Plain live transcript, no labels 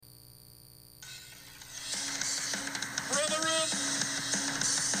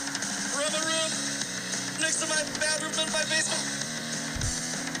basement.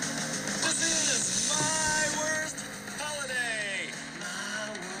 This is my worst holiday.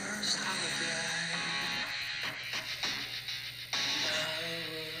 My worst holiday.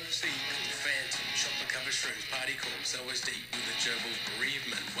 Sleep in the phantom, shopper cover shrooms, party corpse, LSD with a gerbil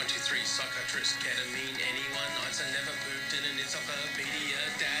bereavement. 1, 2, 3, psychiatrist, ketamine, anyone? I'd never pooped in an encyclopedia.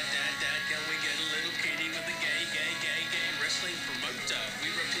 Dad, can we get a little kitty with a gay wrestling promoter?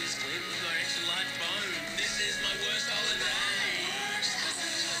 We rubbed his glint with our extra large bone. This is my worst holiday. This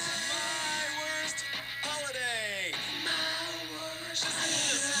is my worst holiday. My worst.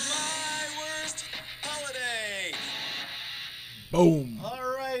 This is my worst holiday. Boom.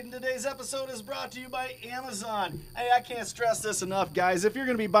 All right, and today's episode is brought to you by Amazon. Hey, I can't stress this enough, guys. If you're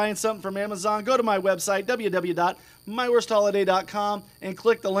going to be buying something from Amazon, go to my website, www.myworstholiday.com, and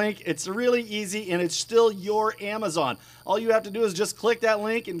click the link. It's really easy, and it's still your Amazon. All you have to do is just click that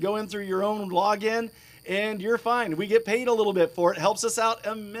link and go in through your own login, and you're fine. We get paid a little bit for it. Helps us out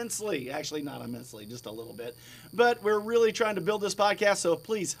immensely. Actually, not immensely, just a little bit. But we're really trying to build this podcast, so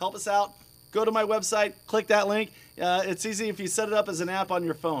please help us out. Go to my website, click that link. It's easy if you set it up as an app on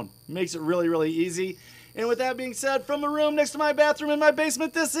your phone. Makes it really, really easy. And with that being said, from the room next to my bathroom in my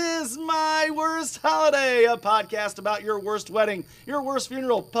basement, this is My Worst Holiday, a podcast about your worst wedding, your worst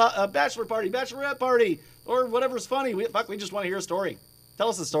funeral, bachelor party, bachelorette party, or whatever's funny. We just want to hear a story. Tell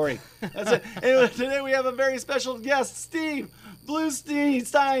us a story. That's it. And today we have a very special guest, Steve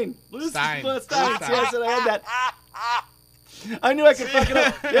Bluestein. Yes, I had that. I knew I could fuck it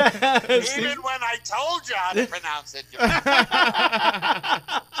up. Yeah, Even when I told you how to pronounce it.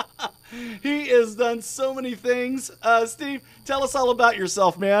 He has done so many things. Steve, tell us all about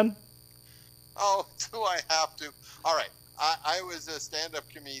yourself, man. Oh, do I have to? All right. I was a stand-up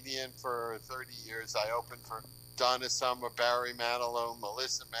comedian for 30 years. I opened for Donna Summer, Barry Manilow,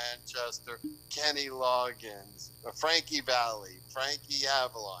 Melissa Manchester, Kenny Loggins, Frankie Valli, Frankie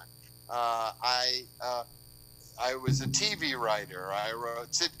Avalon. I was a TV writer. I wrote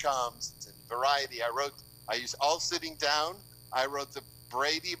sitcoms and Variety. I used All Sitting Down. I wrote the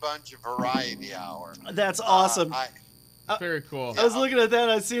Brady Bunch Variety Hour. That's awesome. Very cool. I was looking at that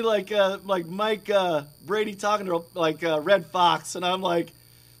and I see like Mike Brady talking to like Red Fox, and I'm like,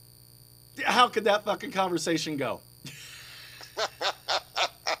 how could that fucking conversation go?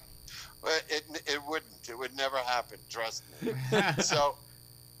 It wouldn't. It would never happen. Trust me.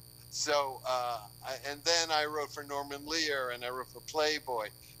 And then I wrote for Norman Lear and I wrote for Playboy.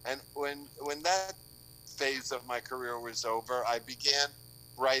 And when that phase of my career was over, I began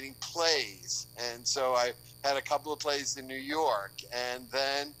writing plays. And so I had a couple of plays in New York. And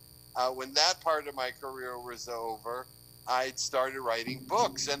then when that part of my career was over, I started writing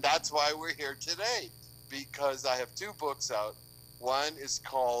books. And that's why we're here today, because I have 2 books out. One is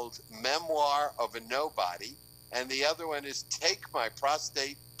called Memoir of a Nobody, and the other one is Take My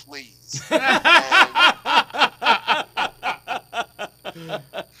Prostate, Please. That's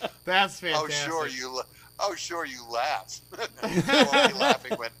fantastic. Oh, sure you laugh. You won't be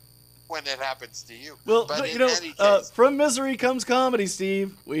laughing when it happens to you. Well, but you in know, any case, from misery comes comedy,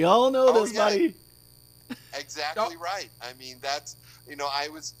 Steve. We all know this, buddy. Exactly right. I mean, I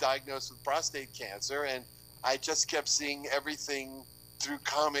was diagnosed with prostate cancer, and I just kept seeing everything through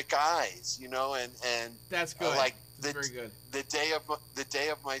comic eyes, and that's good. Very good. The day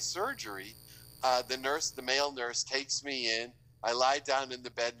of my surgery, the male nurse takes me in. I lie down in the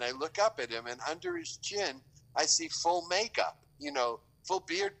bed and I look up at him, and under his chin, I see full makeup, full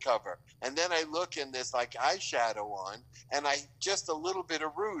beard cover. And then I look and there's like eyeshadow on, and just a little bit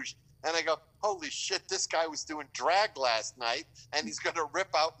of rouge. And I go, holy shit, this guy was doing drag last night, and he's going to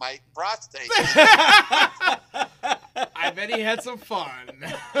rip out my prostate. I bet he had some fun.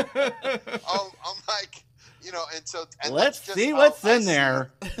 I'm like, and let's see what's in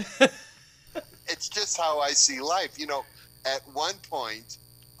there. It's just how I see life. At one point,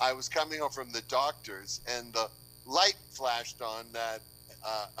 I was coming home from the doctor's, and the light flashed on the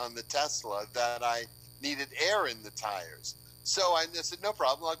Tesla that I needed air in the tires. So I said, no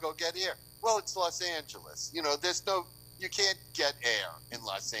problem, I'll go get air. Well, it's Los Angeles. You can't get air in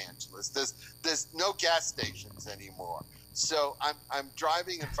Los Angeles. There's no gas stations anymore. So I'm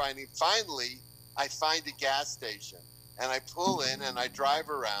driving and finally I find a gas station, and I pull in and I drive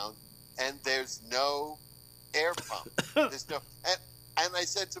around, and there's no air pump. There's no, and I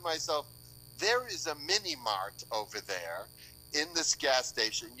said to myself, there is a mini mart over there in this gas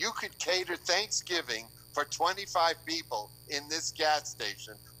station. You could cater Thanksgiving for 25 people in this gas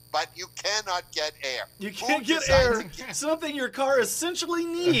station, but you cannot get air. You can't get air. Something your car essentially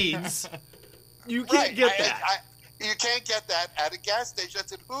needs. You can't get that. You can't get that at a gas station. I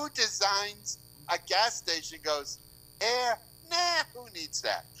said, who designs a gas station? Goes, air. Nah, who needs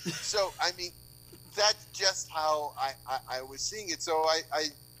that? So, I mean, that's just how I was seeing it. So I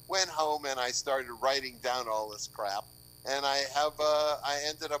went home and I started writing down all this crap. And I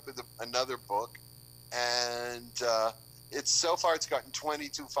ended up with another book. And so far it's gotten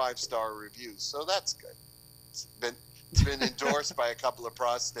 22 5-star reviews. So that's good. It's been endorsed by a couple of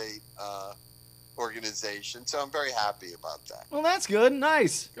prostate organizations. So I'm very happy about that. Well, that's good.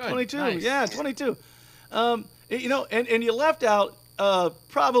 Nice. Good. 22. Nice. Yeah, 22. You know, and you left out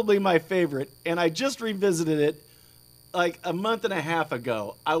probably my favorite, and I just revisited it like a month and a half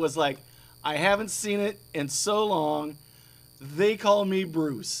ago. I was like, I haven't seen it in so long. They Call Me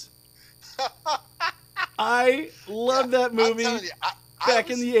Bruce. I love that movie. I'm telling you, back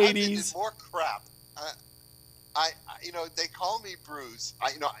in the 80s. More crap. They Call Me Bruce.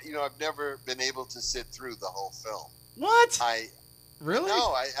 I've never been able to sit through the whole film. What? Really?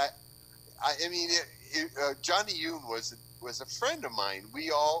 No, I mean, Johnny Yoon was a friend of mine.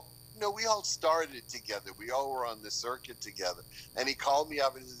 We all started together. We all were on the circuit together. And he called me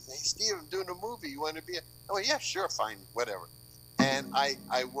up and said, "Hey, Steve, I'm doing a movie. You want to be?" Oh, yeah, sure, fine, whatever. And I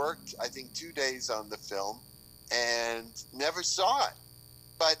worked, I think, 2 days on the film and never saw it.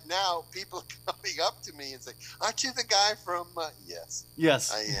 But now people are coming up to me and saying, "Aren't you the guy from?" Yes.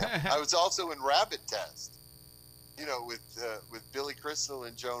 Yes. I am. I was also in Rabbit Test, with Billy Crystal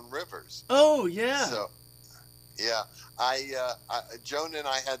and Joan Rivers. Oh, yeah. So, yeah, Joan and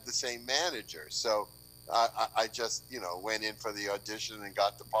I had the same manager, so I just went in for the audition and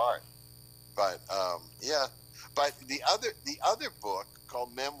got the part. But yeah, but the other book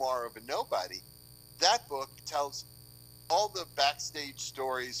called Memoir of a Nobody, that book tells all the backstage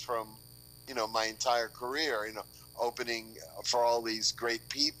stories from my entire career, opening for all these great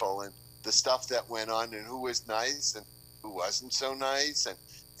people and the stuff that went on and who was nice and who wasn't so nice.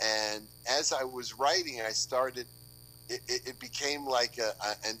 And as I was writing, I started, it became like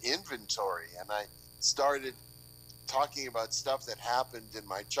an inventory, and I started talking about stuff that happened in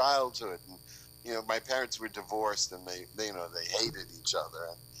my childhood. And, my parents were divorced, and they hated each other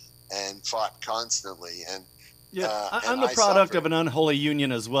and fought constantly. And yeah, I'm and the I product suffered. of an unholy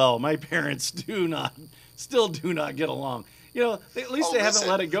union as well. My parents still do not get along. At least they haven't listen.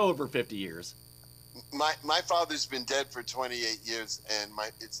 let it go over 50 years. My father's been dead for 28 years, and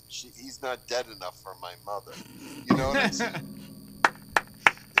he's not dead enough for my mother. You know what I'm saying?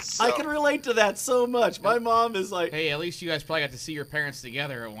 So, I can relate to that so much. My mom is like, Hey, at least you guys probably got to see your parents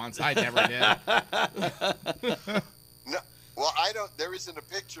together at once. I never did. no, well, I don't. There isn't a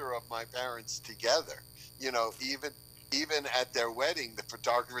picture of my parents together. Even at their wedding, the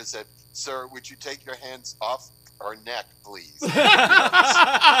photographer said, "Sir, would you take your hands off her neck, please?"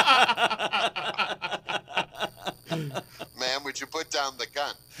 Ma'am, would you put down the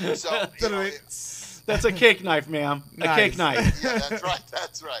gun? So, that's a cake knife, ma'am. A Nice. cake knife. yeah,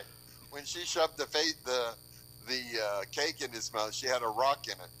 that's right. When she shoved the cake in his mouth, she had a rock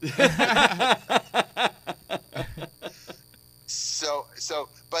in it. So,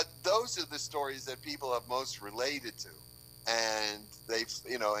 but those are the stories that people have most related to, and they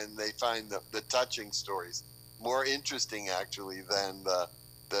find the touching stories more interesting actually than the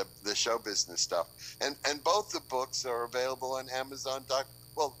show business stuff. And both the books are available on Amazon.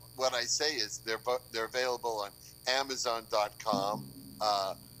 Well, what I say is they're available on Amazon.com,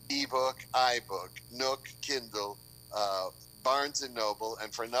 ebook, iBook, Nook, Kindle, Barnes and Noble,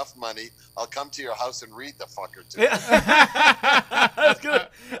 and for enough money, I'll come to your house and read the fucker to you.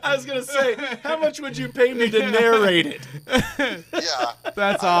 I was gonna say, how much would you pay me to narrate it? Yeah,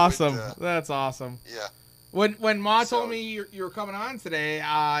 That's I awesome. would, That's awesome. yeah. When Ma So- told me you were coming on today,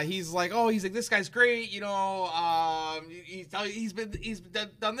 he's like, this guy's great. He's done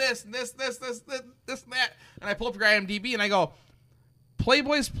this and this and that. And I pull up your IMDb and I go,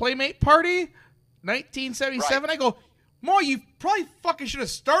 Playboy's Playmate Party, 1977. Right. I go, Ma, you probably fucking should have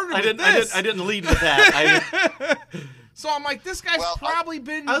started with this. I didn't lead with that. So I'm like, this guy's Well, probably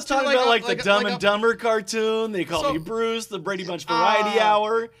been. I was to talking about a- the Dumb a- and Dumber cartoon. They call So- me Bruce, the Brady Bunch Variety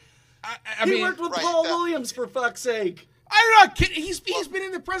Hour. I He mean, worked with right, Paul that- Williams, for fuck's sake. I'm not kidding. He's been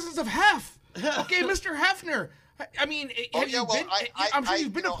in the presence of Hef. Okay, Mr. Hefner. I mean, have you been? I'm sure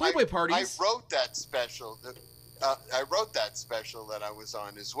you've been to Playboy parties. I wrote that special. I wrote that special that I was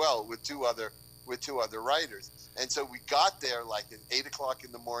on as well with two other writers. And so we got there like at 8:00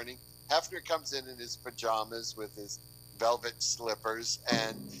 in the morning. Hefner comes in his pajamas with his velvet slippers,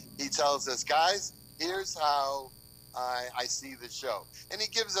 and he tells us, "Guys, here's how I see the show." And he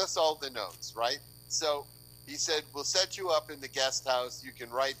gives us all the notes, right? So he said, "We'll set you up in the guest house. You can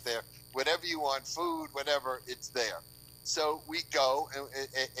write there. Whatever you want, food, whatever, it's there." So we go, and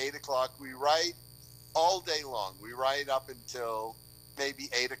at 8:00 we write, all day long. We write up until maybe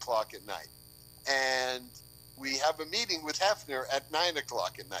 8 o'clock at night. And we have a meeting with Hefner at 9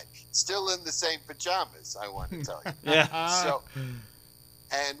 o'clock at night. Still in the same pajamas, I want to tell you. Yeah. So,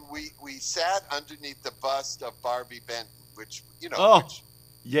 and we sat underneath the bust of Barbie Benton, which, you know, Oh,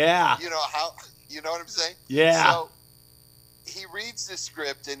 yeah. you know how, you know what I'm saying? Yeah. So he reads the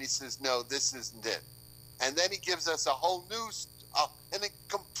script and he says, no, this isn't it. And then he gives us a whole new, and a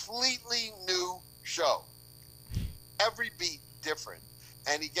completely new show. Every beat different.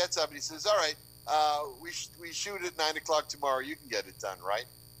 And he gets up and he says, all right, we shoot at 9 o'clock tomorrow. You can get it done, right?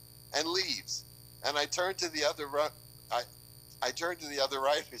 And leaves. And I turned to the other, I turned to the other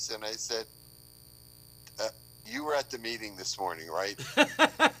writers and I said, you were at the meeting this morning, right?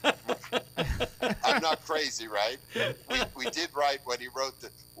 I'm not crazy, right? We did write what he wrote.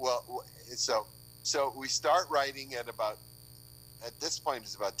 So we start writing at this point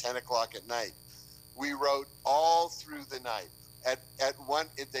it's about 10 o'clock at night. We wrote all through the night. At one,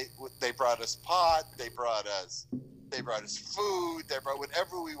 they brought us pot, they brought us food, they brought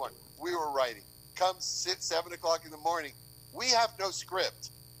whatever we want. We were writing. Come 7 o'clock in the morning. We have no script.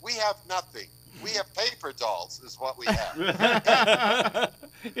 We have nothing. We have paper dolls, is what we have.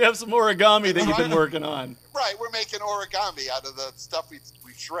 You have some origami that you've been working on. Right, we're making origami out of the stuff we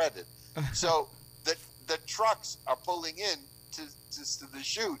shredded. So the trucks are pulling in to the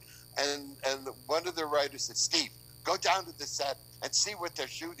shoot, and one of the writers said, Steve, go down to the set and see what they're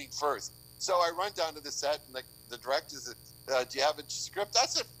shooting first. So I run down to the set, and the director said, do you have a script? I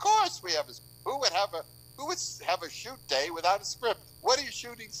said, of course we have a script. Who would have a shoot day without a script? What are you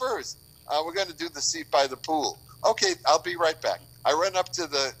shooting first? We're going to do the seat by the pool. Okay, I'll be right back. I run up to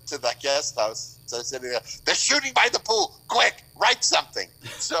the guest house. So I said, they're shooting by the pool. Quick, write something.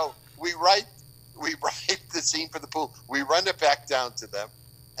 So we write the scene for the pool. We run it back down to them.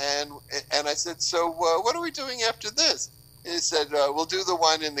 And I said, so what are we doing after this? He said, we'll do the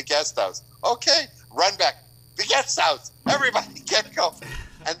one in the guest house. Okay, run back. The guest house. Everybody get going.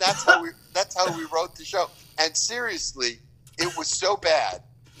 And that's how we wrote the show. And seriously, it was so bad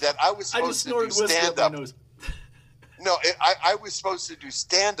that I was supposed to do stand-up. No, I was supposed to do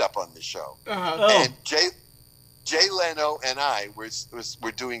stand-up on the show. And Jay Leno and I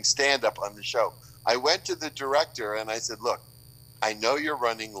were doing stand-up on the show. I went to the director and I said, look, I know you're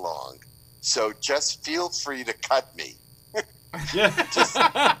running long, so just feel free to cut me. Just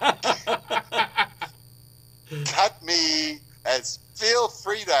cut me, feel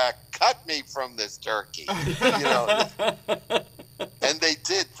free to cut me from this turkey. You know. And they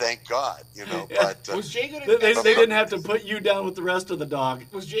did, thank God, you know. Yeah. But Was Jay good at they didn't have to put you down with the rest of the dog.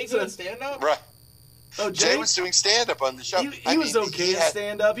 Was Jay good at stand-up? right. Oh, Jay was doing stand-up on the show. He was okay at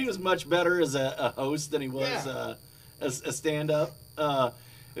stand-up. He was much better as a host than he was as a stand-up.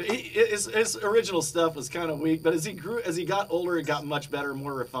 His original stuff was kind of weak, but as he got older, it got much better,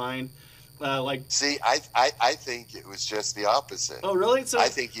 more refined. See, I think it was just the opposite. Oh, really? So I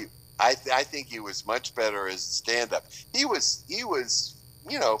think he was much better as a stand-up. He was,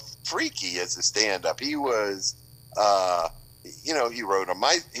 you know, freaky as a stand-up. He was, you know, he rode a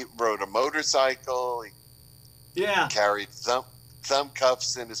motorcycle. He carried thumb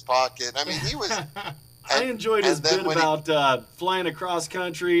cuffs in his pocket. I mean, he was. I enjoyed his bit about flying across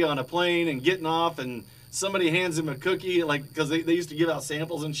country on a plane and getting off, and somebody hands him a cookie, like, because they used to give out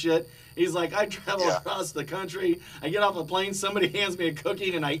samples and shit. He's like, I travel across the country, I get off a plane, somebody hands me a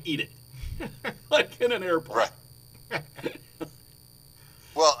cookie, and I eat it. Like in an airport. Right.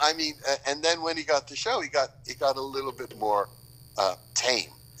 Well, I mean, and then when he got the show, he got a little bit more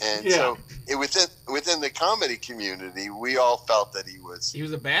tame. And so within the comedy community, we all felt that he was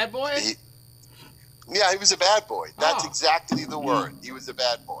a bad boy? He was a bad boy. That's exactly the word. He was a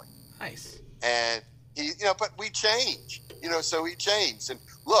bad boy. Nice. And he, you know, but we change, you know, so he changed. And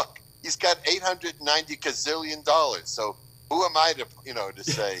look, he's got $890 gazillion. So who am I to, you know, to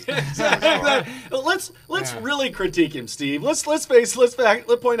say? Let's really critique him, Steve. Let's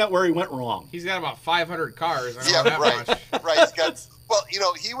point out where he went wrong. He's got about 500 cars. I know that much. Right. He's got. Well, you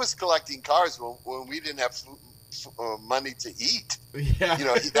know, he was collecting cars when we didn't have money to eat. Yeah. You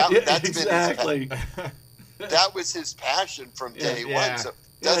know, that's exactly. That was his passion from day one. So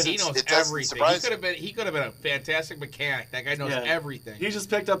he knows everything. He could have been a fantastic mechanic. That guy knows everything. He just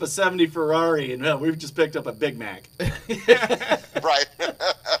picked up a '70 Ferrari, and we've just picked up a Big Mac. Right.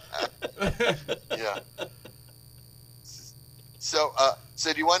 Yeah. So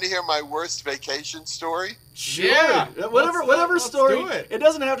do you want to hear my worst vacation story? Sure. Yeah. Whatever let's story. do it. It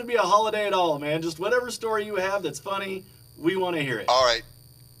doesn't have to be a holiday at all, man. Just whatever story you have that's funny, we want to hear it. All right.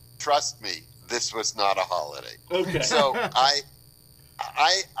 Trust me, this was not a holiday. Okay. So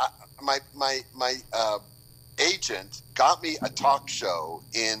my agent got me a talk show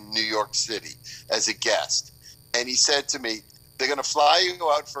in New York City as a guest, and he said to me, "They're going to fly you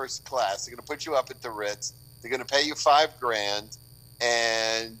out first class. They're going to put you up at the Ritz. They're going to pay you $5,000,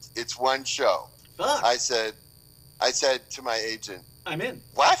 and it's one show." Fuck. I said to my agent, I'm in.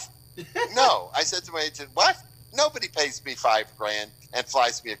 "What?" No, I said to my agent, "What? Nobody pays me $5,000 and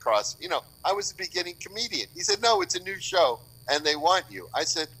flies me across. I was a beginning comedian." He said, "No, it's a new show and they want you." I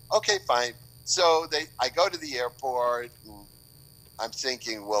said, "Okay, fine." So I go to the airport and I'm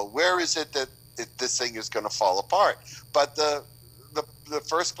thinking, well, where is it that this thing is going to fall apart? But the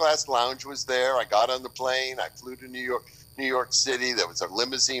first class lounge was there. I got on the plane. I flew to New York City. There was a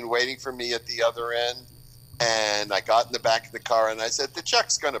limousine waiting for me at the other end. And I got in the back of the car and I said, "The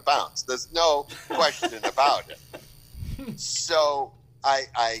check's going to bounce. There's no question about it." So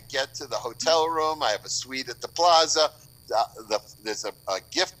I get to the hotel room. I have a suite at the Plaza. There's a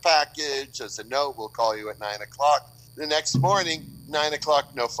gift package. There's a note. "We'll call you at 9 o'clock. The next morning, 9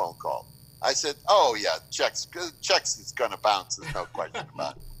 o'clock, no phone call. I said, "Oh, yeah, checks is going to bounce. There's no question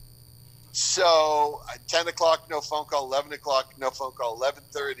about it." So 10 o'clock, no phone call. 11 o'clock, no phone call.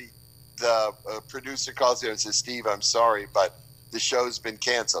 11:30. The producer calls you and says, "Steve, I'm sorry, but the show's been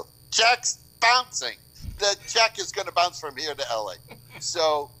canceled." Check's bouncing. The check is going to bounce from here to LA.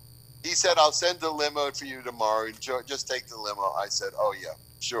 So he said, "I'll send a limo for you tomorrow. Just take the limo." I said, "Oh, yeah,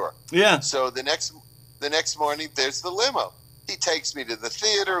 sure." Yeah. So the next morning, there's the limo. He takes me to the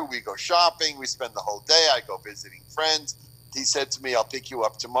theater. We go shopping. We spend the whole day. I go visiting friends. He said to me, "I'll pick you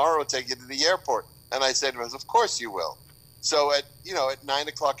up tomorrow, take you to the airport." And I said to him, "Of course you will." So at 9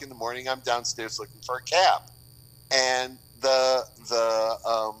 o'clock in the morning, I'm downstairs looking for a cab, and the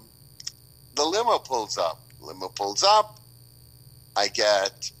limo pulls up.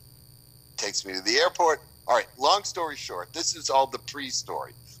 Takes me to the airport. All right. Long story short, this is all the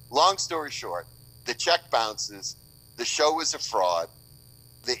pre-story. Long story short, the check bounces. The show was a fraud.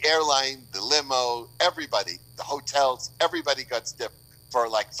 The airline, the limo, everybody, the hotels, everybody got stiffed for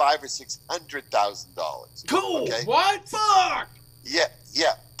like $500,000 or $600,000. Cool. Okay? What? Fuck! Yeah.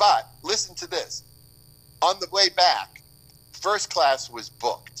 But listen to this. On the way back, first class was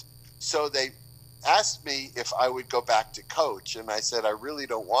booked. So they asked me if I would go back to coach. And I said, "I really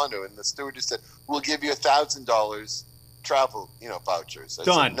don't want to." And the stewardess said, "We'll give you $1,000 travel, vouchers." I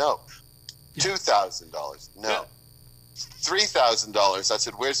Done. said, "No." $2,000. No. $3,000. I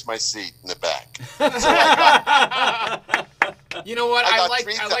said, "Where's my seat?" "In the back." So I got, You know what? I I got like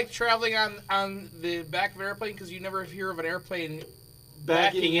 3,000 I like traveling on the back of an airplane because you never hear of an airplane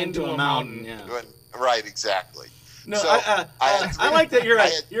Backing into a mountain. Yeah. right, exactly. No, So, I like that I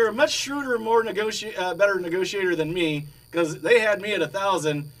had- you're a much shrewder, more better negotiator than me, because they had me at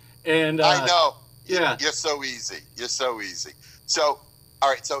 1,000, and I know. Yeah. You're so easy. So, all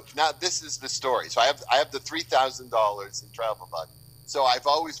right. So now this is the story. So I have the $3,000 in travel money. So I've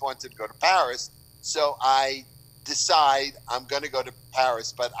always wanted to go to Paris. So I decide I'm going to go to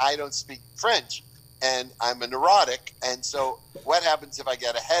Paris, but I don't speak French, and I'm a neurotic. And so what happens if I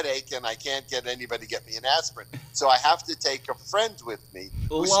get a headache and I can't get anybody to get me an aspirin? So I have to take a friend with me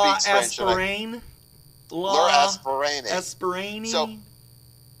who La speaks French. Aspirine. Laura Aspirine. Aspirine.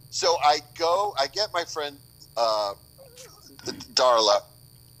 So I get my friend Darla.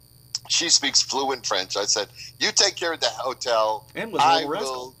 She speaks fluent French. I said, "You take care of the hotel. And was a little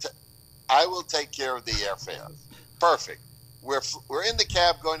rascal. I will take care of the airfare." Perfect. We're in the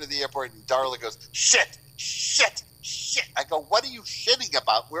cab going to the airport, and Darla goes, "Shit. I go, "What are you shitting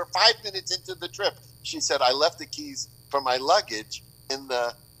about? We're 5 minutes into the trip." She said, "I left the keys for my luggage in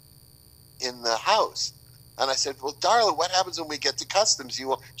the house." And I said, "Well, Darla, what happens when we get to customs?" She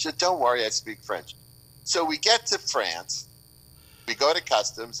said, "Don't worry, I speak French." So we get to France. We go to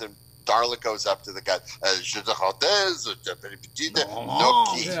customs, and Darla goes up to the guy. No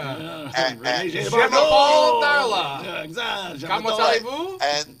key. Comment allez-vous?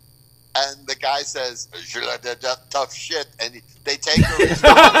 And the guy says, "Tough shit," and they take her.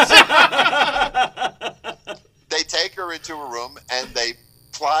 They take her into a room, and they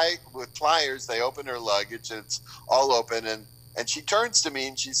with pliers. They open her luggage, and it's all open. And she turns to me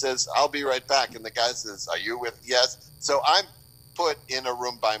and she says, "I'll be right back." And the guy says, "Are you with?" "Yes." So I'm put in a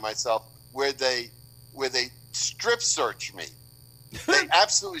room by myself where they strip search me. They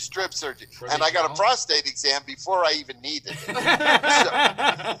absolutely strip search me. And I got a prostate exam before I even needed it.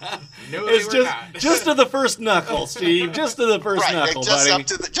 No, It's they were not. just to the first knuckle, Steve. Just to the first knuckle, just buddy. up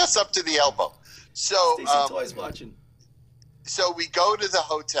to the elbow. So Stacey Toys watching. so we go to the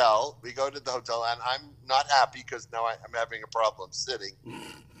hotel. And I'm not happy because now I'm having a problem sitting.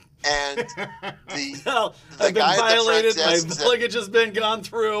 And Well, the I've been guy at the front violated. My desk said- luggage has been gone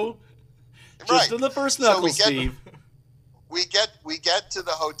through. Just in the first So knuckle, we get- Steve. We get to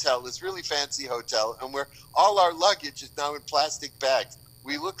the hotel, this really fancy hotel, and all our luggage is now in plastic bags.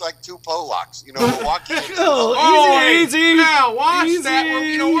 We look like two Polacks, we're walking into Oh, hey, easy. Now watch Easy. that.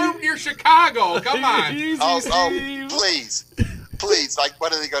 We're near Chicago. Come on. Easy, oh, Steve. please, like,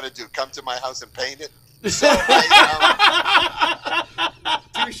 what are they going to do? Come to my house and paint it? So,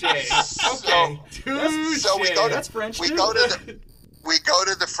 Touche. Okay. Touche. so we go to That's French, we too. go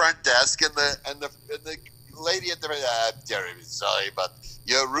to the front desk, and the lady at the terribly sorry, but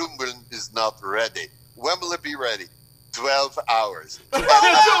your room is not ready. When will it be ready? 12 hours. 12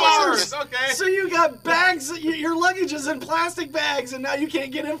 hours. Just- Okay. So you got bags, your luggage is in plastic bags, and now you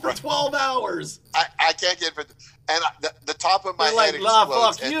can't get in for 12 hours. I can't get it. And the top of my They're head like, la,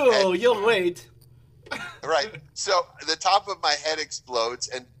 explodes. fuck you, you'll wait. Right. So the top of my head explodes,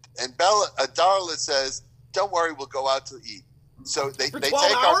 and Darla says, "Don't worry, we'll go out to eat." So they For take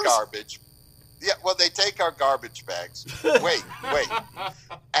 12 our hours? garbage. Yeah, well, they take our garbage bags. Wait,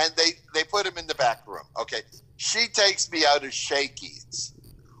 and they put them in the back room. Okay, she takes me out of Shakey's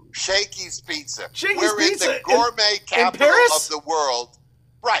Pizza. Shakey's We're Pizza in the gourmet capital Paris? of the world.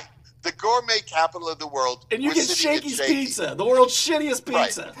 Right, the gourmet capital of the world. And you We're get sitting at Shakey's Pizza, the world's shittiest Right.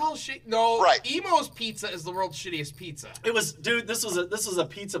 pizza. Hell, no. Right. Emo's Pizza is the world's shittiest pizza. It was, dude, this was a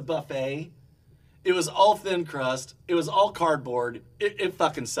pizza buffet. It was all thin crust. It was all cardboard. It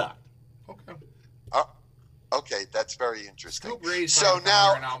fucking sucked. Okay. Okay, that's very interesting. Scoop Ray's So talking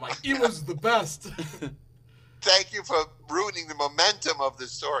now, right I'm like, Emo's the best. thank you for ruining the momentum of the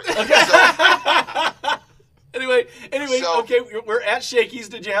story. Anyway, So- okay, we're at Shakey's.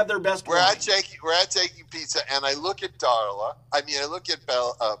 Did you have their best We're wine? at Shaky Pizza, and I look at Darla. I look at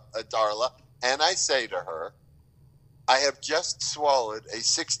Darla, and I say to her, "I have just swallowed a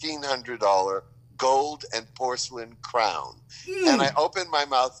 $1,600 gold and porcelain crown," and I open my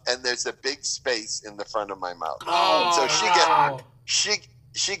mouth, and there's a big space in the front of my mouth. Oh, So no.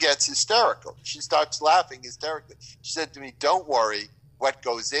 she gets hysterical. She starts laughing hysterically. She said to me, "Don't worry, what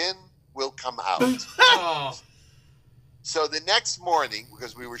goes in will come out." Oh. So the next morning,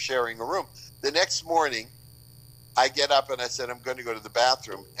 because we were sharing a room, the next morning, I get up and I said, "I'm going to go to the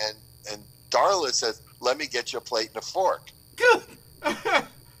bathroom." And Darla says, "Let me get you a plate and a fork."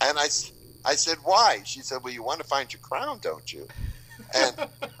 And I said, "Why?" She said, "Well, you want to find your crown, don't you?" And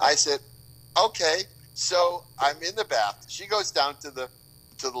I said, "Okay." So I'm in the bath. She goes down to the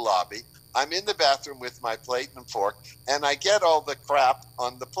lobby. I'm in the bathroom with my plate and fork, and I get all the crap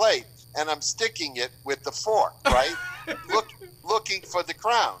on the plate, and I'm sticking it with the fork, right? looking for the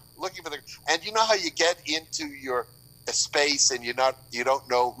crown, and you know how you get into your space and you don't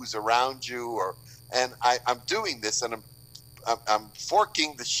know who's around you, and I'm doing this, and I'm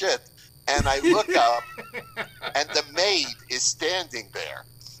forking the shit, and I look up, and the maid is standing there,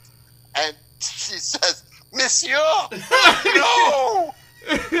 and she says, "Monsieur, no,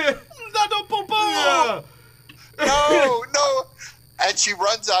 no," and she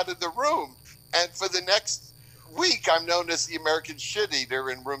runs out of the room, and for the next week, I'm known as the American shit eater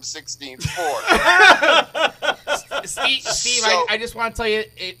in room 16-4. Steve, So- I just want to tell you,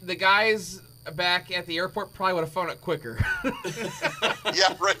 the guys back at the airport probably would have found it quicker.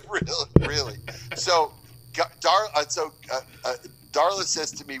 Yeah, right, really. So, Darla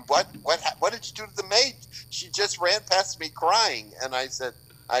says to me, "What did you do to the maid? She just ran past me crying." And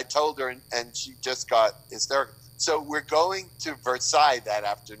I told her, and she just got hysterical. So we're going to Versailles that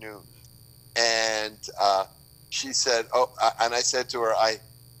afternoon, and she said, "Oh," and I said to her, I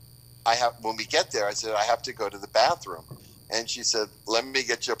have, when we get there, I said, "I have to go to the bathroom," and she said, "Let me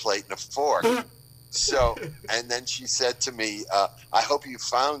get you a plate and a fork." So, and then she said to me, "I hope you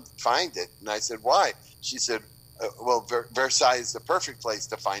find it." And I said, "Why?" She said, "Well, Versailles is the perfect place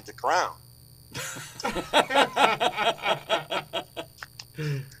to find a crown."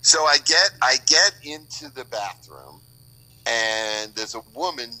 So I get into the bathroom, and there's a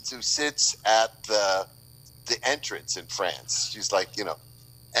woman who sits at the entrance in France. She's like,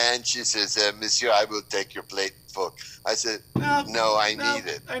 and she says, "Monsieur, I will take your plate and fork." I said, "No, I need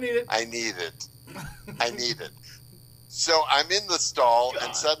it. I need it. I need it. I need it." So I'm in the stall,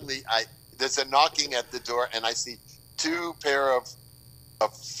 and suddenly there's a knocking at the door, and I see two pair of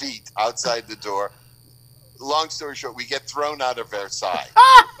feet outside the door. Long story short, we get thrown out of Versailles.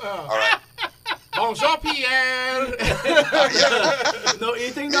 All right. Bonjour, Pierre. No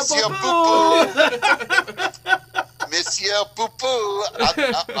eating the Monsieur poo-poo. Poupou. Monsieur Poupou.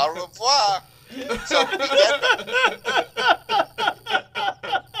 Au revoir. So we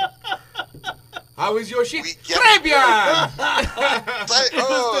How is your shit? We get- Très bien.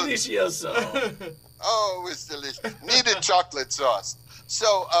 oh, Delicioso. oh, it's delicious. Needed chocolate sauce.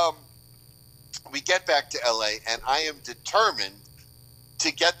 So we get back to LA, and I am determined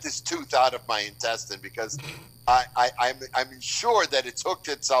to get this tooth out of my intestine because I'm sure that it's hooked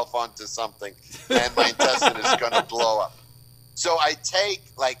itself onto something, and my intestine is going to blow up. So I take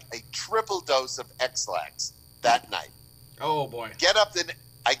like a triple dose of X-Lax that night. Oh boy. I get up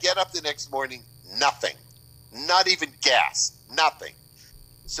the next morning, nothing, not even gas, nothing.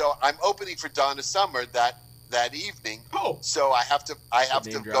 So I'm opening for Donna Summer that evening. Oh. So I have to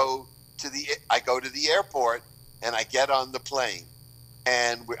name go to the airport, and I get on the plane,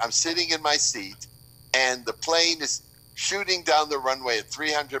 and I'm sitting in my seat, and the plane is shooting down the runway at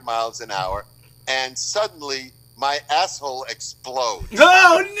 300 miles an hour, and suddenly my asshole explodes.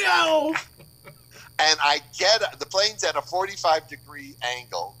 Oh no! And the plane's at a 45-degree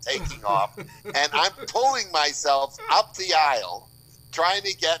angle taking off, and I'm pulling myself up the aisle, trying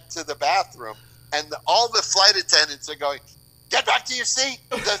to get to the bathroom, and all the flight attendants are going, "Get back to your seat.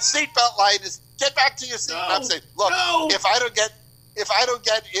 The seatbelt light is get back to your seat." And I'm saying, "Look, if I don't get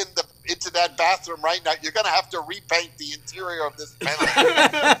into that bathroom right now, you're going to have to repaint the interior of this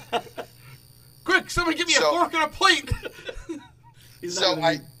plane." Quick, someone give me a fork and a plate. So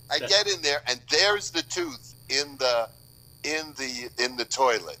I get in there, and there's the tooth in the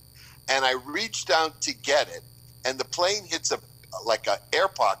toilet, and I reach down to get it, and the plane hits like an air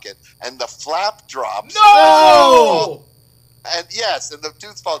pocket, and the flap drops. No! And yes, and the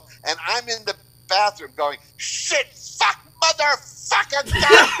tooth falls, and I'm in the bathroom going, "Shit, fuck, motherfucker!"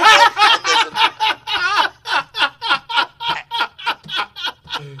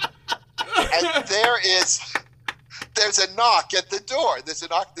 And there's a knock at the door. There's a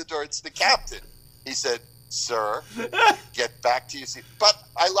knock at the door. It's the captain. He said, "Sir, get back to your seat." But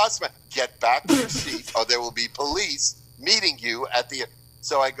I lost get back to your seat, or there will be police meeting you at the.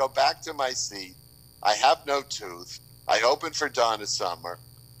 So I go back to my seat. I have no tooth. I open for Donna Summer.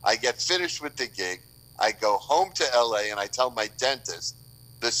 I get finished with the gig. I go home to LA, and I tell my dentist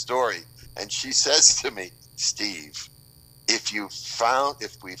the story. And she says to me, "Steve, if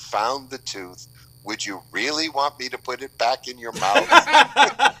we found the tooth, would you really want me to put it back in your mouth?"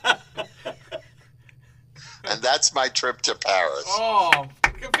 And that's my trip to Paris. Oh,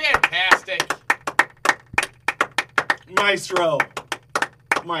 fantastic. Maestro.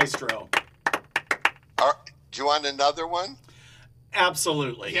 Do you want another one?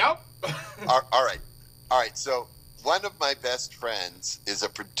 Absolutely. Yep. All right. So one of my best friends is a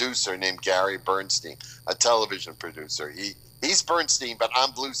producer named Gary Bernstein, a television producer. He's Bernstein, but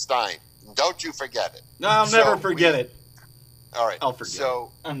I'm Blue Stein. Don't you forget it. No, I'll never forget it. All right. I'll forget it.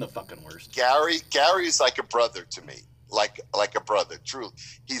 I'm the fucking worst. Gary's like a brother to me. Like a brother, truly.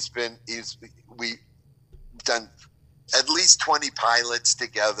 We've done at least 20 pilots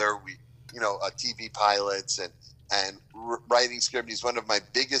together. TV pilots and writing script. He's one of my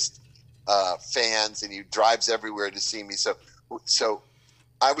biggest fans, and he drives everywhere to see me. So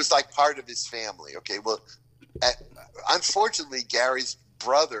I was like part of his family. Okay. Well, unfortunately, Gary's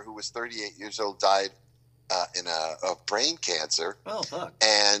brother, who was 38 years old, died of brain cancer. Oh, fuck.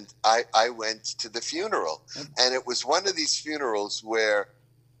 And I went to the funeral, and it was one of these funerals where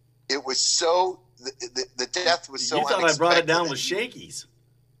it was so the death was so unexpected. You thought I brought it down with shakies.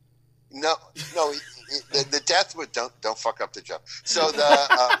 No, the death would don't fuck up the joke. So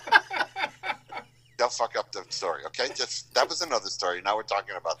don't fuck up the story, okay? That was another story. Now we're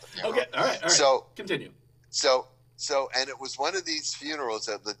talking about the funeral. Okay, all right. So continue. So and it was one of these funerals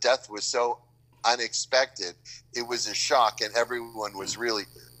that the death was so unexpected. It was a shock, and everyone was really.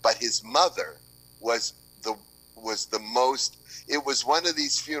 But his mother was the most. It was one of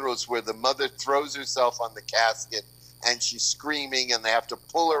these funerals where the mother throws herself on the casket, and she's screaming, and they have to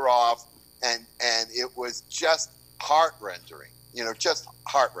pull her off, and it was just heart-rending, just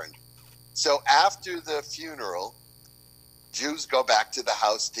heart-rending. So after the funeral, Jews go back to the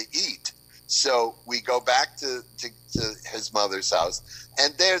house to eat. So we go back to his mother's house,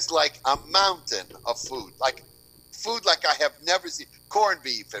 and there's like a mountain of food like I have never seen. Corned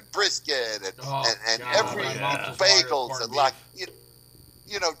beef and brisket and every bagels and like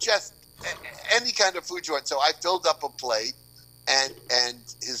just any kind of food you want. So I filled up a plate, and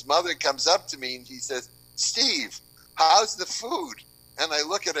his mother comes up to me and he says, "Steve, how's the food?" And I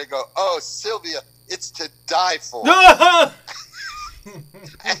look at her and go, "Oh, Sylvia, it's to die for."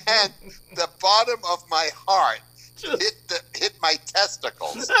 And the bottom of my heart hit my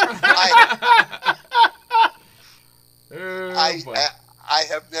testicles. I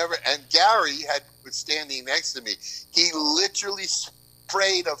have never, and Gary was standing next to me. He literally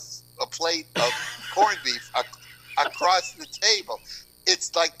sprayed a plate of corned beef across the table.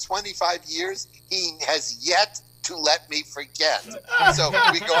 It's like 25 years. He has yet to to let me forget. So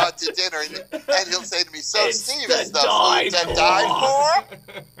we go out to dinner, and he'll say to me, "So, It's Steve, to is the die food to for." die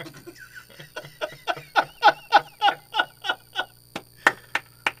for?"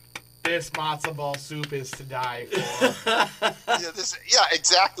 This matzo ball soup is to die for. Yeah,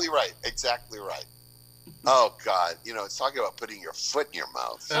 exactly right. Exactly right. Oh, God. It's talking about putting your foot in your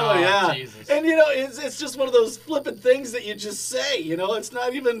mouth. Oh, yeah. Jesus. And, it's just one of those flippant things that you just say, it's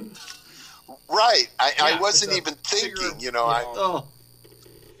not even... Right. I Yeah, wasn't it's a even thinking, figure of,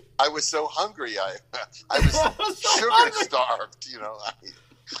 I was so hungry. I was so sugar hungry. starved,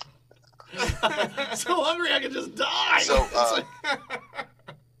 so hungry I could just die. So,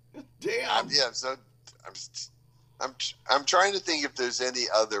 damn. I'm trying to think if there's any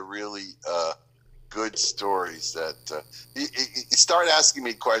other really good stories that you start asking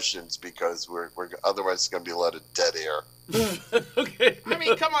me questions, because we're otherwise it's going to be a lot of dead air. Okay. I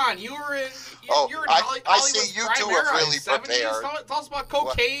mean, come on. You were in I Hollywood's see you prime two are era, really 70s. prepared. Tell us about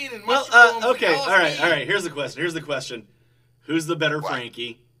cocaine and Well, mushrooms. okay. and All LSD. right. Here's the question. Who's the better What?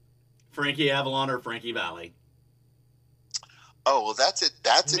 Frankie? Frankie Avalon or Frankie Valli? Oh, well, that's it.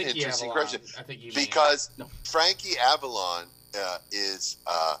 That's an Mickey interesting Avalon, question, I think you mean. because No. Frankie Avalon is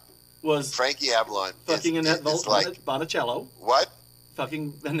Was Frankie Avalon fucking is, Annette is like Bonicello. what?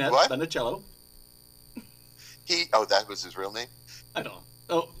 Fucking Annette What? Bonicello. That was his real name. I don't know.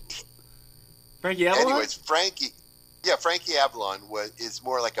 Oh. Frankie Avalon? Anyways, Frankie Avalon is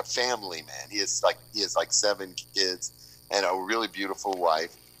more like a family man. He has like 7 kids and a really beautiful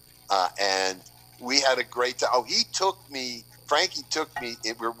wife, and we had a great time. Oh, Frankie took me.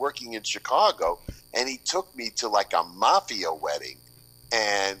 We were working in Chicago, and he took me to like a mafia wedding,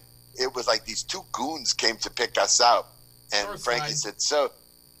 and it was like these 2 goons came to pick us up, and North Frankie side. said,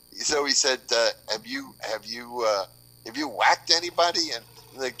 so he said, have you whacked anybody? And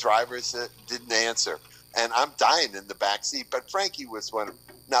the driver didn't answer, and I'm dying in the back seat. But Frankie was one of.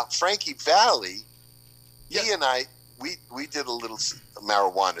 Now Frankie Valli, he and I, we did a little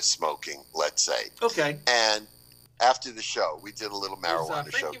marijuana smoking, let's say, Okay. and after the show, we did a little Is,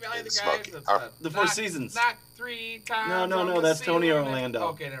 marijuana show Frankie Valli the guy smoking. that's, The Four knock- Seasons. Knock 3 times. No, on the that's Tony ceiling. Orlando.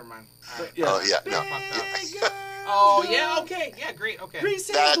 Okay, never mind. All right. Yeah. Oh yeah, no. Fucked up. Oh yeah, okay, yeah, great, okay. That's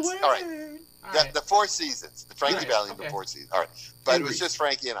all right. All right. The Four Seasons, the Frankie Right, Valli and okay. the Four Seasons. All right, but it was just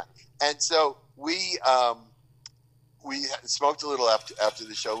Frankie and I, and so we smoked a little after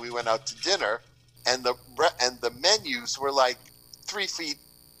the show. We went out to dinner, and the menus were like 3 feet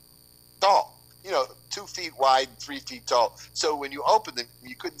tall. 2 feet wide, 3 feet tall. So when you opened them,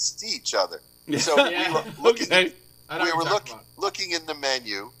 you couldn't see each other. So Yeah. we were looking. Okay. I know We what were you're talking about. looking at the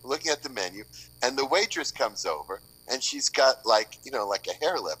menu, and the waitress comes over, and she's got like a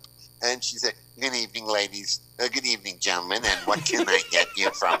hair lip, and she said, "Good evening, ladies. Good evening, gentlemen. And what can I get you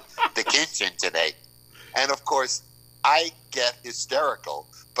from the kitchen today?" And of course, I get hysterical,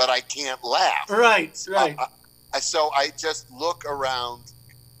 but I can't laugh. Right. So I just look around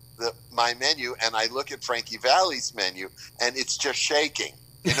my menu, and I look at Frankie Valli's menu, and it's just shaking.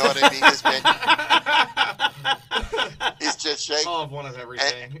 You know what I mean? His menu is just shaking. All of one of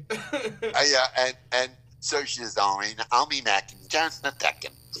everything. Yeah, and so she says, I'll be back in just a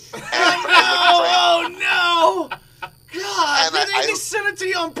second. Oh no! God, And they sent it to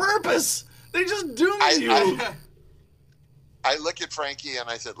you on purpose. They just doomed you. I look at Frankie and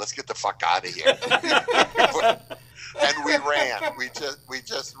I said, "Let's get the fuck out of here." And we ran. We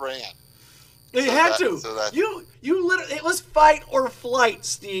just ran. You So had that- to. so that- You literally. It was fight or flight,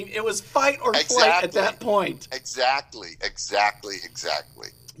 Steve. It was fight or flight at that point. Exactly.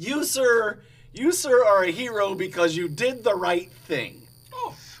 You sir are a hero because you did the right thing.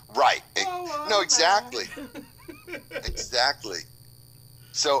 Oh, Right. Oh, No, exactly. Exactly.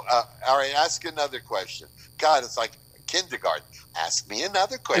 So, all right, ask another question. God, it's like kindergarten. Ask me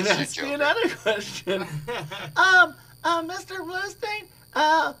another question, And ask me Joker. another question. Mr. Bluestein,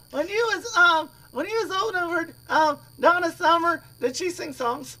 when you was old over Donna Summer, did she sing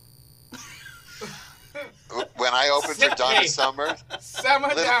songs? When I opened for Donna Hey. Summer,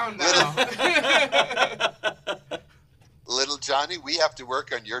 simmer down now. little Johnny, we have to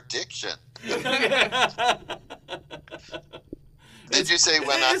work on your diction. Did you say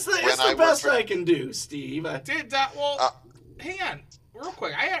when it's the I worked best for? I can do, Steve. Did that? Well, hang on, real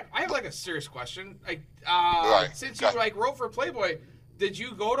quick. I have like a serious question. Like, Right. since Go you like wrote for Playboy, did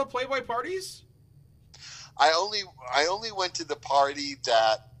you go to Playboy parties? I only went to the party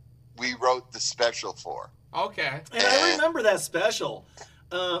that we wrote the special for. Okay. And I remember that special.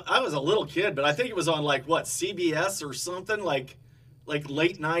 I was a little kid, but I think it was on like what, CBS or something, like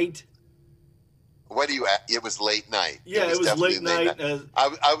late night. What do you? It was late night. Yeah, it was definitely late night.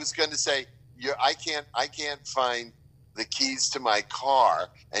 I was going to say I can't find the keys to my car,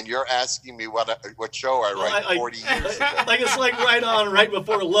 and you're asking me what show I write 40 years ago. Like it's like right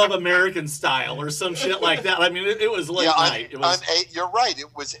before Love American Style or some shit like that. I mean, it was late night. You're right.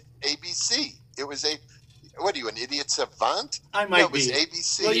 It was ABC. It was what are you, an idiot savant? I might no, it be. was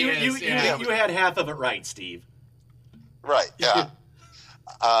ABC. Well, you had half of it right, Steve. Right. Yeah.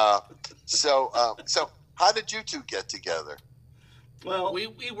 So how did you two get together? Well, we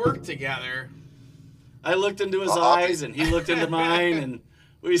worked together. I looked into his eyes, and he looked into mine, and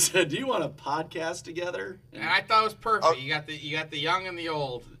we said, "Do you want a podcast together?" And I thought it was perfect. You got the young and the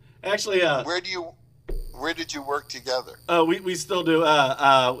old. Actually, where did you work together? We still do.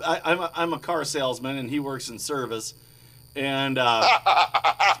 I'm a car salesman, and he works in service. And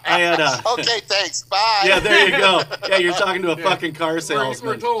I had okay, thanks. Bye. Yeah, there you go. Yeah, you're talking to a fucking car salesman.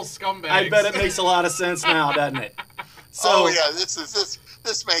 We're total scumbags. I bet it makes a lot of sense now, doesn't it? So,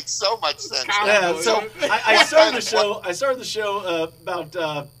 this makes so much sense. Yeah, so I started the show. I started the show about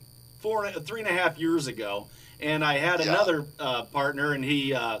 3.5 years ago, and I had another partner, and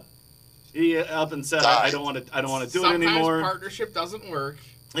he up and said, I don't want to do it anymore. Sometimes partnership doesn't work.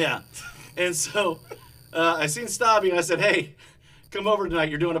 Yeah, and so I seen Stabby, and I said, "Hey, come over tonight.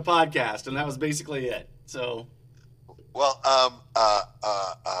 You're doing a podcast," and that was basically it. So, well,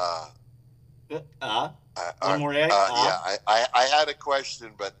 one more egg? Yeah, I had a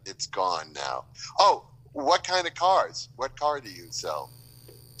question, but it's gone now. Oh, what kind of cars? What car do you sell?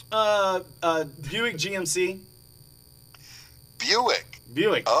 Buick GMC.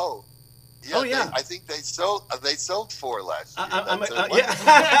 Buick. Oh. Yeah, oh yeah. I think they sold 4 last year.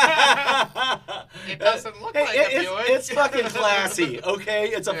 It doesn't look like a Buick. It's fucking classy, okay?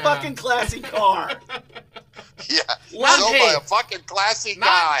 It's a fucking classy car. Yeah, well, sold by a fucking classy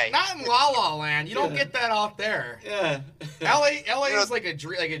guy. Not in La La Land. You don't get that out there. Yeah. LA is like a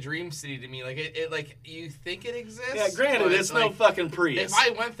dream city to me. Like it like you think it exists. Yeah, granted, it's no fucking Prius. If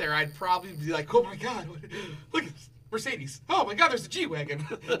I went there, I'd probably be like, oh my god, look at this. Mercedes. Oh my god, there's a G-Wagon.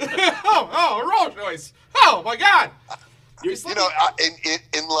 a Rolls Royce. Oh my god. You know,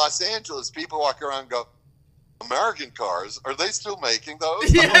 in Los Angeles, people walk around and go, American cars, are they still making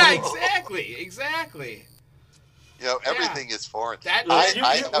those? Yeah, exactly. You know, everything is foreign.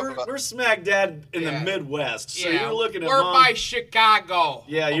 We're smack dab in the Midwest, so you're looking at we're by Chicago.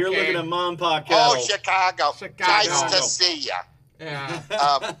 Yeah, you're looking at Mom Pa Kettle. Oh, Chicago. Nice to see ya. Yeah.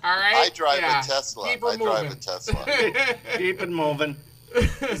 All right. I drive a Tesla. Keep it moving. Keep it moving.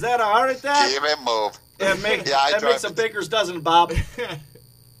 Is that all right there? Keep it moving. That makes a baker's dozen, Bob.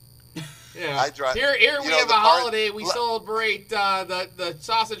 Yeah. I drive. Here we have a holiday. We celebrate the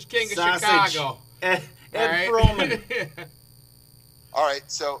Sausage King of Chicago. Ed Froman. All right,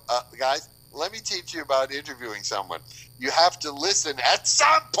 so guys, let me teach you about interviewing someone. You have to listen at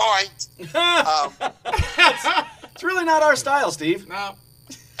some point. It's really not our style, Steve. No.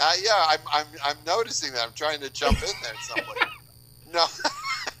 Yeah, I'm noticing that. I'm trying to jump in there somewhere. No.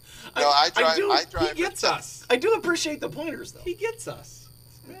 I drive. He gets us. I do appreciate the pointers, though. He gets us.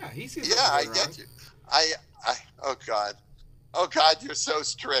 Yeah, he sees. Yeah, I get you. Oh God, you're so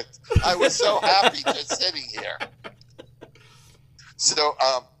strict. I was so happy just sitting here. So,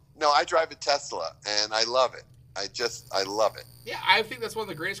 no, I drive a Tesla, and I love it. I love it. Yeah, I think that's one of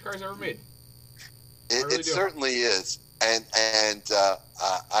the greatest cars ever made. It certainly is, and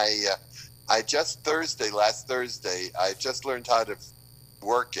I just last Thursday, I just learned how to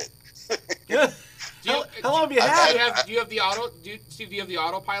work it. How long have you had it? Do you have the auto? Steve, do you have the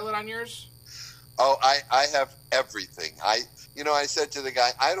autopilot on yours? Oh, I have everything. I said to the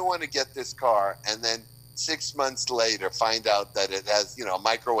guy, I don't want to get this car, and then 6 months later find out that it has, a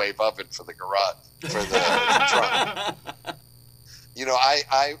microwave oven for the garage, for the trunk.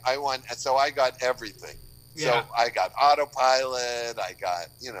 I want, so I got everything. Yeah. So I got autopilot. I got,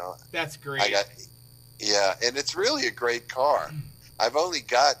 That's great. And it's really a great car. I've only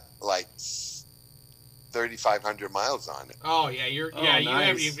got like 3,500 miles on it. Oh yeah,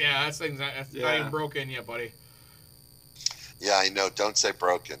 nice. that's not even broken yet, buddy. Yeah, I know. Don't say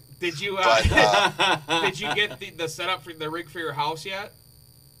broken. Did you did you get the setup for the rig for your house yet?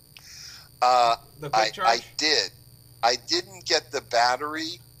 The quick charge? I did. I didn't get the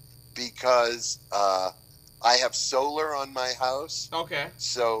battery because I have solar on my house. Okay.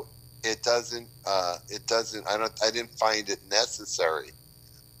 So it doesn't. I didn't find it necessary,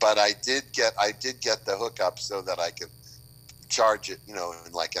 but I did get the hookup so that I can charge it, in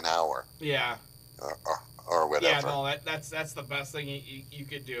like an hour. Yeah. Or whatever. Yeah, no, that's the best thing you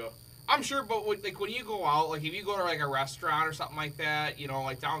could do. I'm sure, but when you go out, like if you go to like a restaurant or something like that,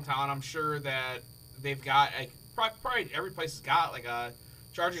 like downtown, I'm sure that they've got probably every place has got like a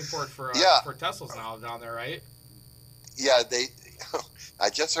charging port for Yeah. for Teslas now down there, right? Yeah, they. I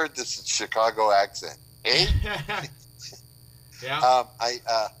just heard this Chicago accent. Eh? Yeah.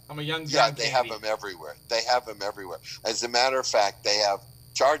 I'm a young Yeah, John they Candy. have them everywhere. They have them everywhere. As a matter of fact, they have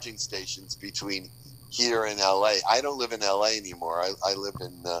charging stations between here and LA. I don't live in LA anymore. I live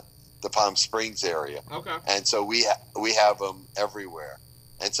in the Palm Springs area, Okay. and so we have them everywhere.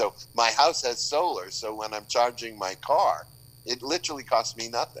 And so my house has solar, so when I'm charging my car, it literally costs me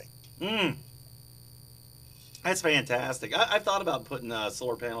nothing. That's fantastic. I thought about putting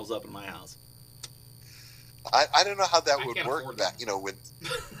solar panels up in my house. I don't know how that I would can't work. afford That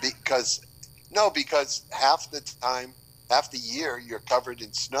because half the year you're covered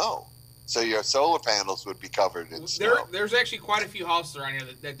in snow, so your solar panels would be covered in snow. There's actually quite a few houses around here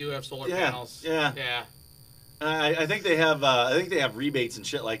that do have solar panels. Yeah. Yeah. I think they have rebates and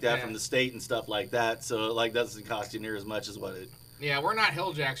shit like that Yeah. from the state and stuff like that. So it like doesn't cost you near as much as what it. Yeah, we're not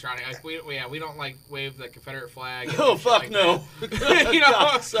hilljacks around here. Like we don't like wave the Confederate flag. and Oh shit fuck like no! that. You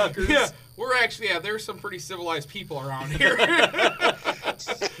know, suckers. Yeah, we're actually there's some pretty civilized people around here.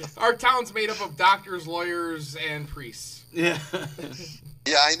 Our town's made up of doctors, lawyers, and priests. Yeah.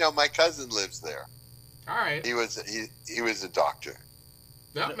 Yeah, I know. My cousin lives there. All right, He was a doctor.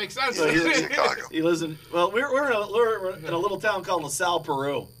 that makes sense. So He's in Chicago. He lives in we're in a little town called LaSalle,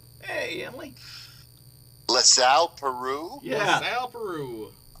 Peru. Hey, Emily. LaSalle, Peru. Yeah. Sal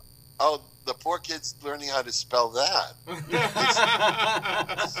Peru. Oh, the poor kid's learning how to spell that.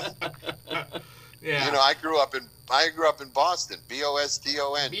 Yeah. You know, I grew up in Boston. Boston.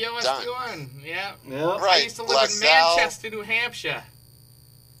 BOSD1. Yeah. Yep. I Right. used to live in LaSalle, Manchester, New Hampshire.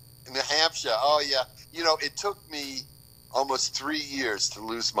 New Hampshire. Oh yeah. You know, it took me almost 3 years to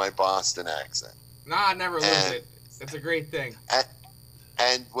lose my Boston accent. Nah, I never lose And- it. It's a great thing.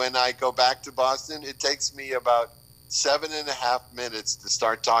 And when I go back to Boston, it takes me about 7.5 minutes to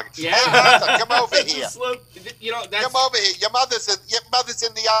start talking. Yeah. Hey, Martha, come over Just here. slip. You know, that's Come over here. Your mother's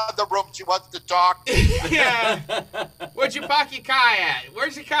in the other room. She wants to talk. yeah. Where'd you park your car at?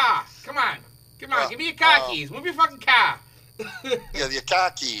 Where's your car? Come on. Give me your car keys. Move your fucking car. Yeah, your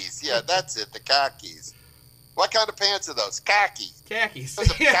car keys. Yeah, that's it. The car keys. What kind of pants are those? Khakis. Khakis.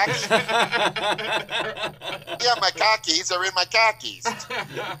 Those are khakis. Yeah, my car keys are in my car keys.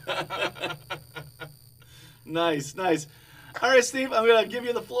 Nice. All right, Steve, I'm going to give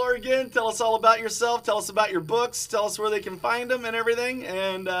you the floor again. Tell us all about yourself. Tell us about your books. Tell us where they can find them and everything.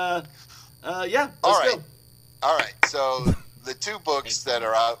 And, yeah, let's All right. go. All right. So the two books that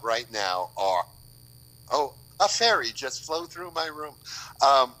are out right now are, a ferry just flew through my room.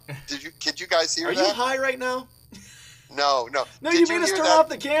 Could you guys hear Are that? you high right now? No. No, Did you made us hear turn that? off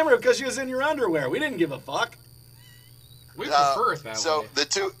the camera because you was in your underwear. We didn't give a fuck. We prefer it that So way.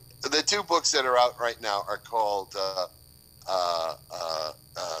 the two books that are out right now are called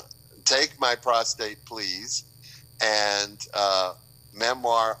 "Take My Prostate, Please" and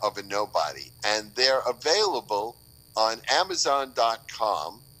 "Memoir of a Nobody," and they're available on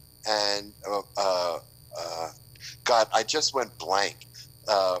Amazon.com. And God, I just went blank.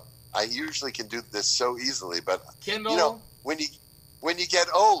 I usually can do this so easily, but Kindle. you know, when you get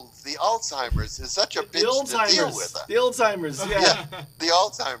old, the Alzheimer's is such a The bitch to deal with. Alzheimer's. The Alzheimer's, yeah. The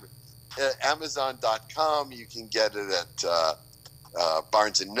Alzheimer's. Amazon.com. You can get it at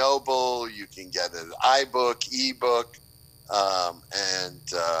Barnes and Noble. You can get it at iBook, ebook,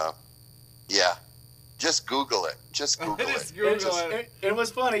 yeah. Just Google it. Just Google it. Just Google it. And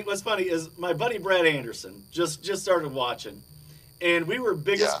what's funny is my buddy Brad Anderson just started watching, and we were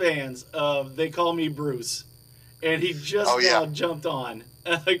biggest Yeah. fans of They Call Me Bruce, and he just Oh, yeah. now jumped on.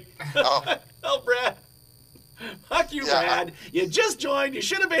 Oh. Oh, Brad. Fuck you, Yeah. Brad. You just joined. You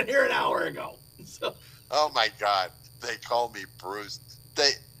should have been here an hour ago. So, Oh my God, They Call Me Bruce.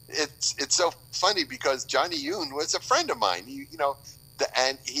 It's so funny because Johnny Yoon was a friend of mine.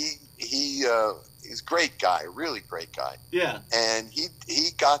 He's a great guy, really great guy. yeah. And he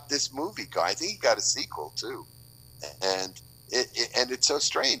got this movie going. I think he got a sequel too. And it's so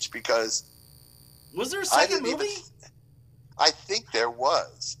strange because Was there a I second didn't movie? I think there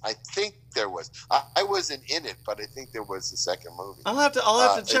was. I wasn't in it, but I think there was a second movie. I'll have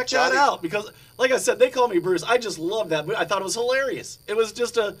to check Johnny- that out because, like I said, They Call Me Bruce. I just love that movie. I thought it was hilarious. It was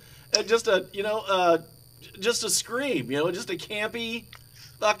just a scream, just a campy,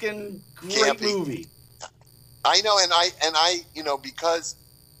 fucking great Campy. movie. I know, and I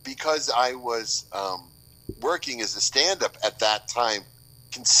because I was working as a stand-up at that time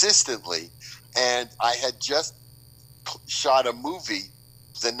consistently, and I had just shot a movie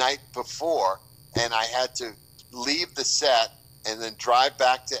the night before, and I had to leave the set and then drive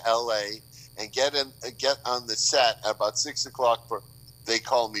back to LA and get on the set at about 6:00 for they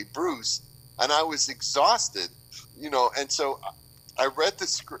call me Bruce, and I was exhausted, and so I read the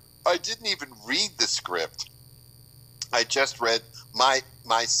script. I didn't even read the script. I just read my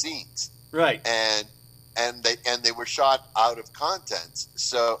scenes. Right. And they were shot out of context.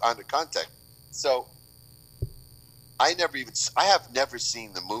 So I have never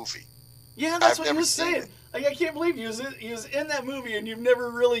seen the movie. Yeah, that's I've what he never was seen saying. it. Like, I can't believe he was in that movie and you've never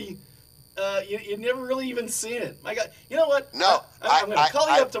really you've never really even seen it. My God, you know what? No, I'm going to call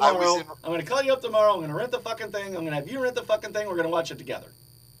you up I was tomorrow. in- I'm going to call you up tomorrow. I'm going to rent the fucking thing. I'm going to have you rent the fucking thing. We're going to watch it together.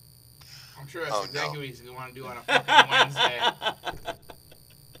 I'm sure that's Oh, exactly no. what he's going to want to do on a fucking Wednesday.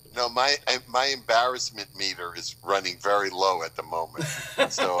 No, my embarrassment meter is running very low at the moment.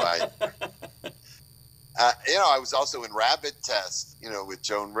 So I was also in Rabbit Test, with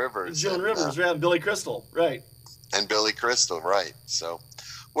Joan Rivers. Joan and, Rivers, right? Billy Crystal, right? and Billy Crystal, right? So,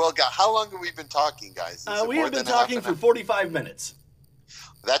 well, God, how long have we been talking, guys? Is it We more have been than half talking an for hour? 45 minutes.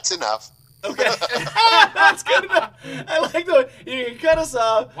 That's enough. Okay, that's good enough. I like the way you can cut us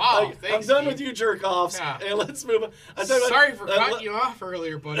off. Wow, Like, thanks, I'm done Steve. with you jerk offs, Yeah. and let's move on. I'll tell you what, Sorry for cutting let- you off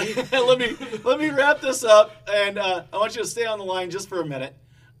earlier, buddy. let me wrap this up, and I want you to stay on the line just for a minute.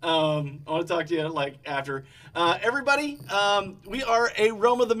 I want to talk to you after. Everybody, we are a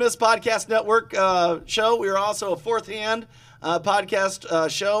Rome of the Mist podcast network show. We are also a Fourth Hand podcast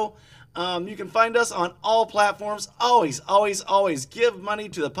show. You can find us on all platforms. Always, always, always give money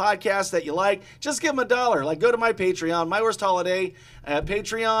to the podcast that you like. Just give them $1. Like, go to my Patreon, My Worst Holiday at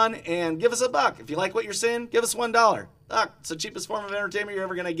Patreon, and give us $1. If you like what you're seeing, give us $1. It's the cheapest form of entertainment you're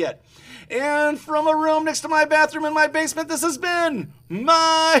ever going to get. And from a room next to my bathroom in my basement, this has been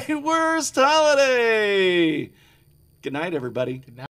My Worst Holiday. Good night, everybody. Good night.